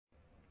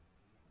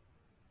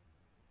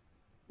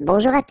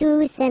Bonjour à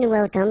tous and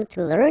welcome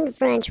to Learn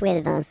French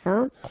with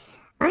Vincent.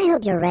 I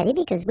hope you're ready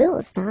because we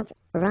will start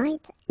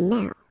right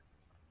now.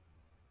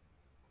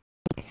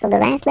 So the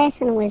last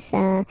lesson was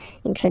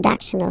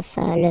introduction of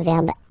le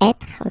verb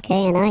être,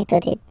 okay, and I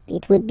thought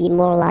it would be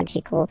more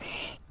logical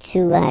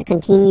to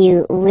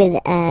continue with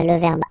le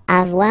verb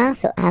avoir.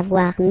 So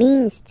avoir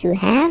means to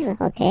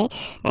have, okay,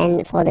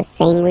 and for the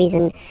same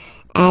reason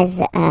as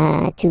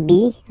to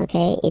be,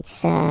 okay,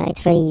 it's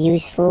really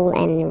useful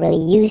and really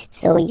used,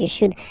 so you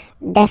should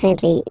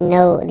definitely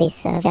know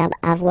this verb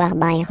avoir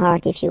by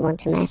heart if you want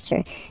to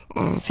master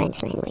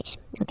French language,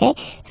 okay.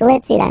 So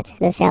let's see that,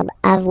 the verb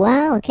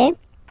avoir, okay,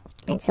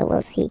 and so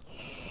we'll see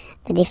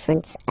the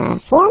different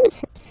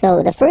forms.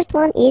 So the first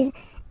one is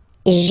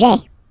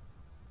j'ai,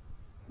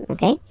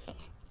 okay,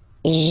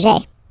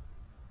 j'ai,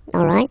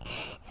 alright.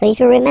 So if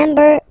you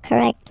remember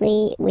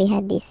correctly, we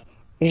had this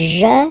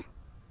je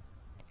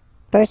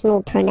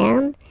personal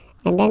pronoun,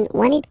 and then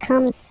when it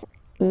comes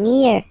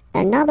near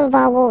another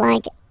vowel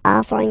like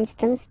a, for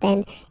instance,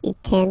 then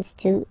it tends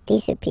to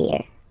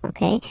disappear,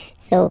 okay.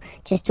 So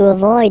just to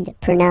avoid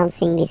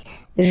pronouncing this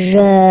je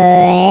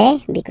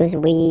ai, because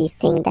we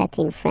think that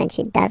in French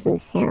it doesn't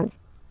sound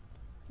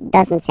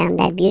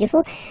that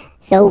beautiful,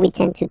 so we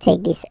tend to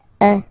take this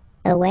e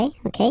away,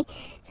 okay,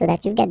 so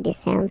that you get this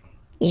sound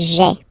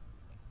j'ai,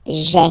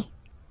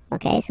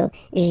 okay. So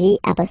j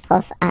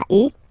apostrophe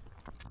ai.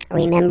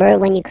 Remember,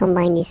 when you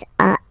combine this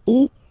ai,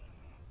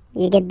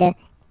 you get the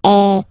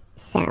e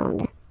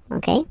sound,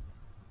 okay?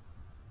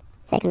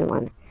 Second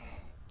one,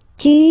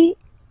 tu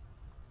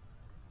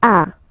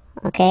as,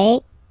 okay?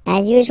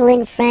 As usual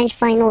in French,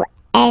 final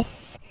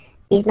S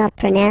is not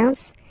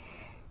pronounced.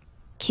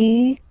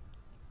 Tu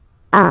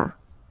as.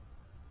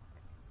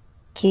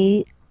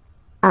 Tu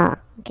as.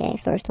 Okay,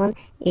 first one,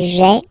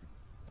 j'ai,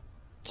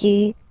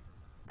 tu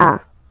as.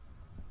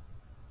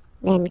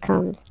 Then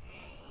comes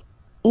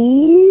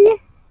il.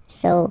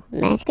 So,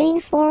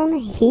 masculine form,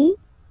 he,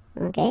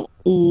 okay,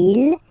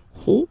 il,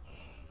 he,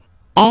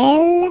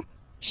 elle,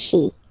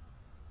 she,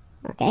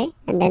 okay,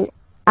 and then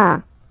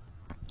a.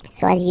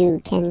 So as you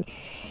can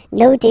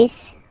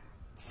notice,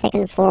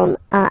 second form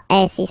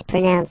as is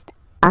pronounced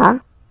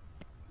a,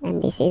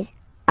 and this is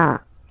a.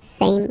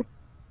 Same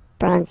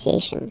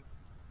pronunciation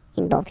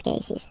in both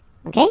cases,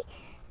 okay.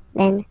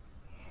 Then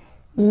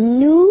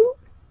nous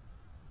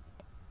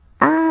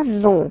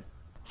avons,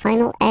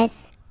 final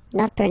S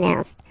not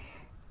pronounced,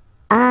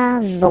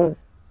 avons,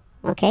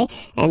 okay,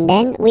 and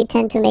then we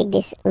tend to make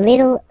this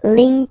little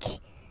link,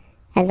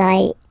 as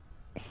I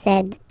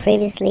said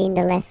previously in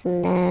the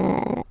lesson,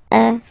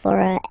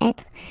 for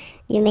être,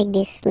 you make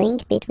this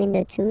link between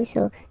the two,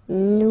 so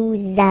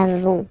nous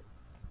avons,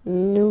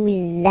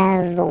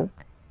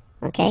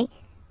 okay,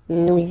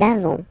 nous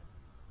avons,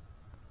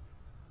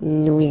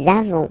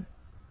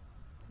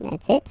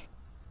 that's it.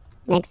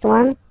 Next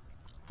one,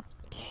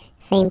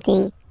 same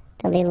thing,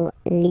 the little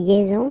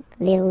liaison,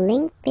 little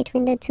link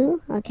between the two,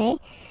 okay.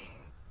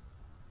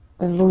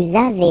 Vous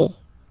avez.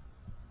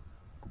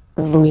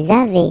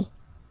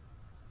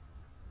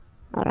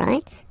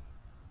 Alright.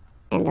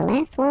 And the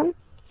last one,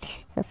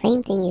 so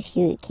same thing, if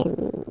you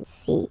can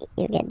see,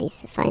 you get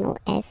this final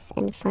S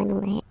and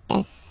final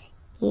S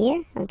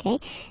here, okay.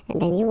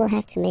 And then you will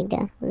have to make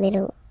the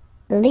little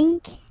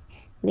link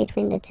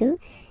between the two.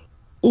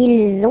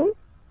 Ils ont.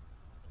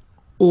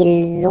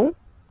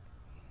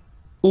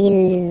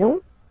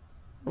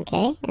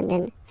 Okay, and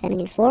then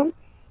feminine form,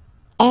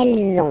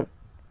 elles ont.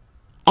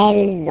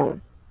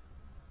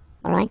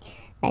 Alright,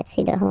 let's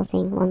see the whole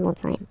thing one more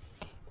time.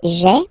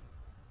 J'ai,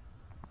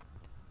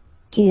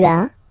 tu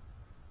as,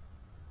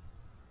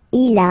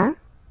 il a,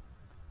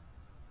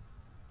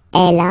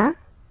 elle a,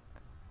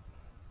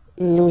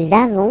 nous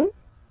avons,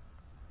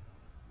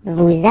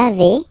 vous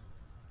avez,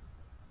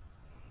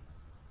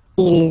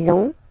 ils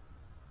ont,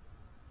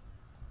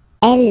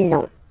 elles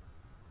ont.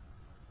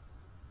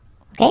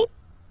 Okay?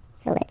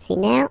 So let's see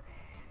now,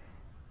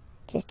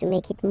 just to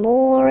make it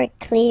more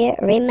clear.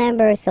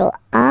 Remember, so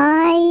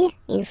I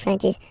in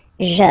French is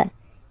je,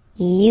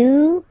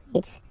 you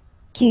it's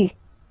tu,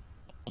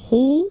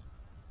 he,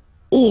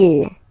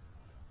 il,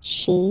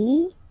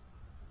 she,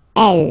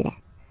 elle,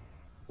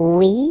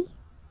 we,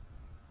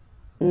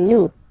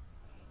 nous,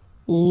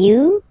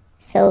 you.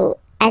 So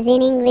as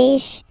in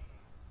English,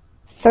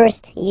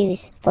 first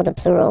use for the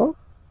plural,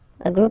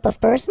 a group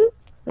of person,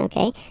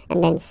 okay,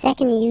 and then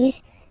second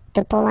use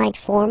the polite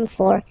form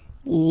for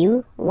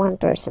you, one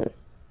person,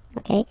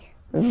 okay.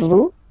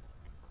 Vous,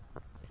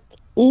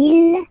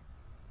 il,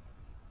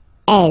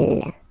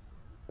 elle.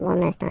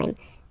 One last time.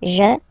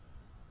 Je,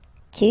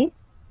 tu,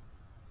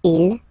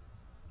 il,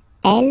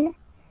 elle,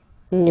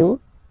 nous,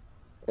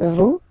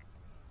 vous,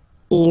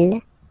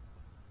 il,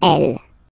 elle.